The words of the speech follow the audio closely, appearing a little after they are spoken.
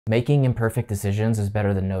Making imperfect decisions is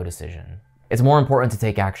better than no decision. It's more important to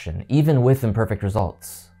take action, even with imperfect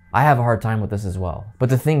results. I have a hard time with this as well. But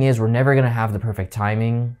the thing is, we're never gonna have the perfect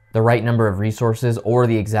timing, the right number of resources, or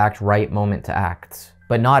the exact right moment to act.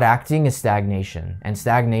 But not acting is stagnation, and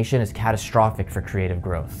stagnation is catastrophic for creative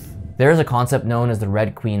growth. There is a concept known as the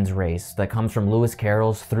Red Queen's race that comes from Lewis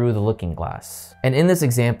Carroll's Through the Looking Glass. And in this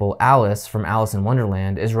example, Alice from Alice in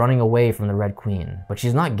Wonderland is running away from the Red Queen, but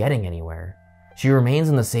she's not getting anywhere. She remains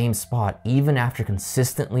in the same spot even after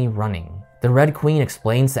consistently running. The Red Queen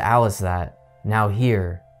explains to Alice that, now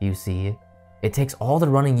here, you see, it takes all the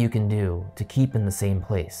running you can do to keep in the same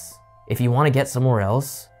place. If you want to get somewhere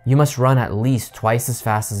else, you must run at least twice as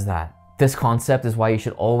fast as that. This concept is why you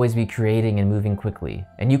should always be creating and moving quickly,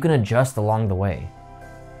 and you can adjust along the way.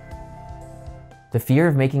 The fear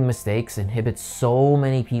of making mistakes inhibits so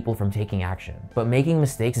many people from taking action, but making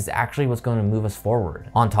mistakes is actually what's going to move us forward.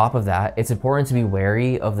 On top of that, it's important to be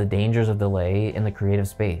wary of the dangers of delay in the creative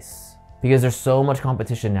space. Because there's so much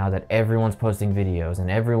competition now that everyone's posting videos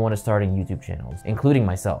and everyone is starting YouTube channels, including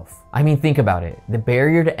myself. I mean, think about it. The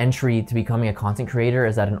barrier to entry to becoming a content creator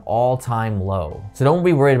is at an all-time low. So don't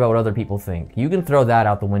be worried about what other people think. You can throw that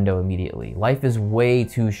out the window immediately. Life is way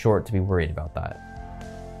too short to be worried about that.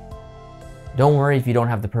 Don't worry if you don't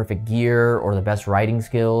have the perfect gear or the best writing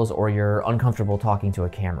skills or you're uncomfortable talking to a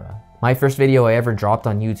camera. My first video I ever dropped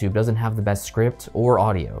on YouTube doesn't have the best script or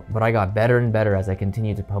audio, but I got better and better as I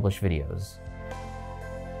continued to publish videos.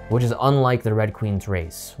 Which is unlike the Red Queen's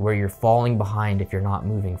race, where you're falling behind if you're not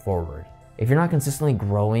moving forward. If you're not consistently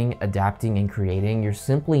growing, adapting, and creating, you're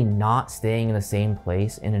simply not staying in the same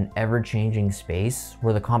place in an ever-changing space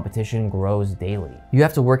where the competition grows daily. You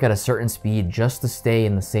have to work at a certain speed just to stay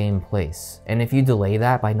in the same place. And if you delay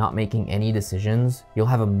that by not making any decisions, you'll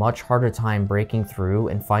have a much harder time breaking through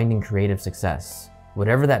and finding creative success,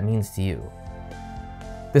 whatever that means to you.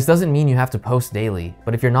 This doesn't mean you have to post daily,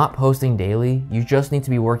 but if you're not posting daily, you just need to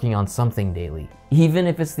be working on something daily. Even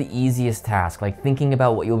if it's the easiest task, like thinking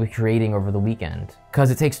about what you'll be creating over the weekend. Because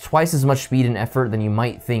it takes twice as much speed and effort than you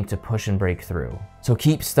might think to push and break through. So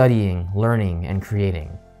keep studying, learning, and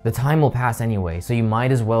creating. The time will pass anyway, so you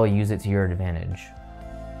might as well use it to your advantage.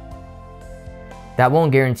 That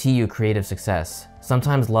won't guarantee you creative success.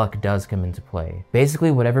 Sometimes luck does come into play.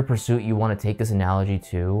 Basically, whatever pursuit you want to take this analogy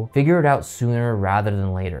to, figure it out sooner rather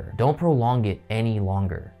than later. Don't prolong it any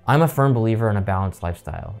longer. I'm a firm believer in a balanced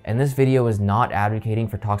lifestyle, and this video is not advocating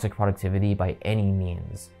for toxic productivity by any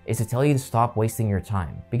means. It's to tell you to stop wasting your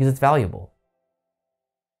time, because it's valuable.